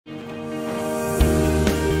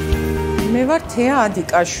მე ვარ თეა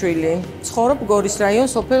ადიკაშვილი. ცხოვრობ გორის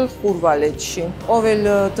რაიონის სოფელ ხურვალეთში. ყოველ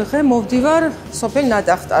დღე მოვდივარ სოფელ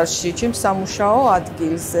ნატახტარში, ჩემს სამუშაო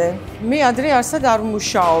ადგილზე. მე ადრე არსად არ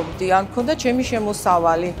ვმუშაობდი, არ მქონდა ჩემი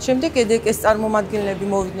შემოსავალი. შემდეგ EDK-ის წარმომადგენლები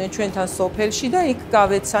მოვიდნენ ჩვენთან სოფელში და იქ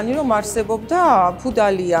გავეცანი, რომ არსებობდა ფუდ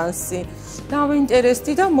ალიანსი.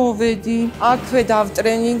 დავინტერესდი და მოვედი. აქვე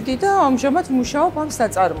დავტრენინგდი და ამჟამად მუშაობ ამ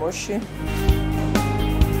საწარმოში.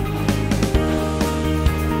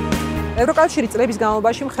 ევროკავშირის წლების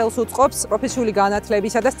განმავლობაში ხელს უწყობს პროფესიული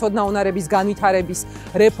განათლებისა და ცოდნა-უნარების განვითარების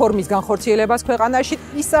რეფორმის განხორციელებას ქვეყანაში.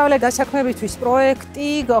 ისწავლე დასაქმებისთვის პროექტი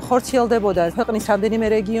ხორციელდებოდა ქვეყნის რამდენიმე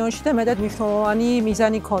რეგიონში და მეტად მნიშვნელოვანი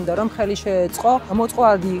მიზანი ჰქონდა, რომ ხელი შეეწყო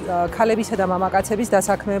მოწყვლადი ქალებისა და მამაკაცების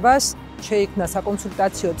დასაქმებას. შეიქმნა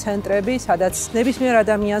საკონსულტაციო ცენტრები, სადაც ნებისმიერ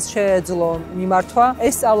ადამიანს შეეძლო მიმართვა.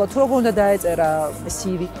 ეს სწავლა თუ როგორ უნდა დაეწერა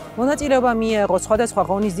CV, მონაწილეობა მიეღო სხვადასხვა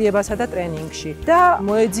ღონისძიებასა და ტრენინგში და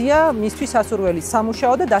მოეძია მისთვის სასურველი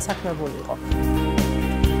სამუშაო და დასაქმებულიყო.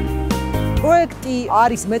 პროექტი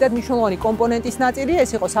არის მეტად მნიშვნელოვანი კომპონენტის ნაწილი, ეს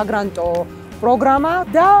იყო საგრანტო პროგრამა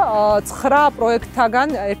და 9 პროექტთაგან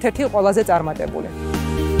ერთ-ერთი ყველაზე წარმატებული.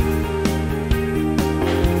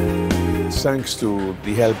 Thanks to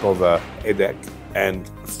the help of EDK and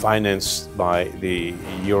financed by the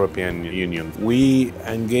European Union, we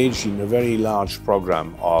engaged in a very large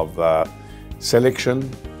program of selection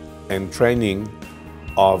and training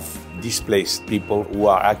of displaced people who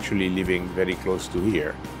are actually living very close to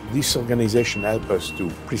here. This organization helped us to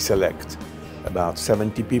pre-select about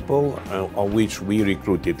 70 people, of which we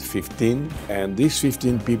recruited 15, and these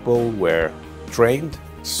 15 people were trained.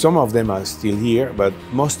 Some of them are still here, but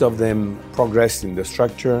most of them progressed in the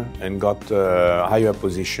structure and got a higher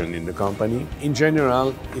position in the company. In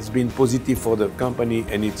general, it's been positive for the company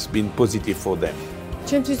and it's been positive for them.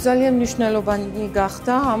 ჩემთვის ძალიან მნიშვნელოვანი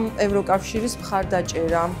გახდა ამ ევროკავშირის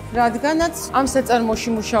მხარდაჭერა, რადგანაც ამ საწარმოში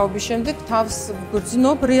მუშაობის შემდეგ თავს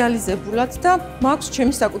ვგრძნობ რეალიზებულად და მაქვს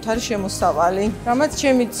ჩემი საკუთარი შემოსავალი, რამაც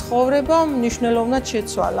ჩემი ცხოვრება მნიშვნელოვნად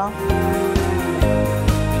შეცვალა.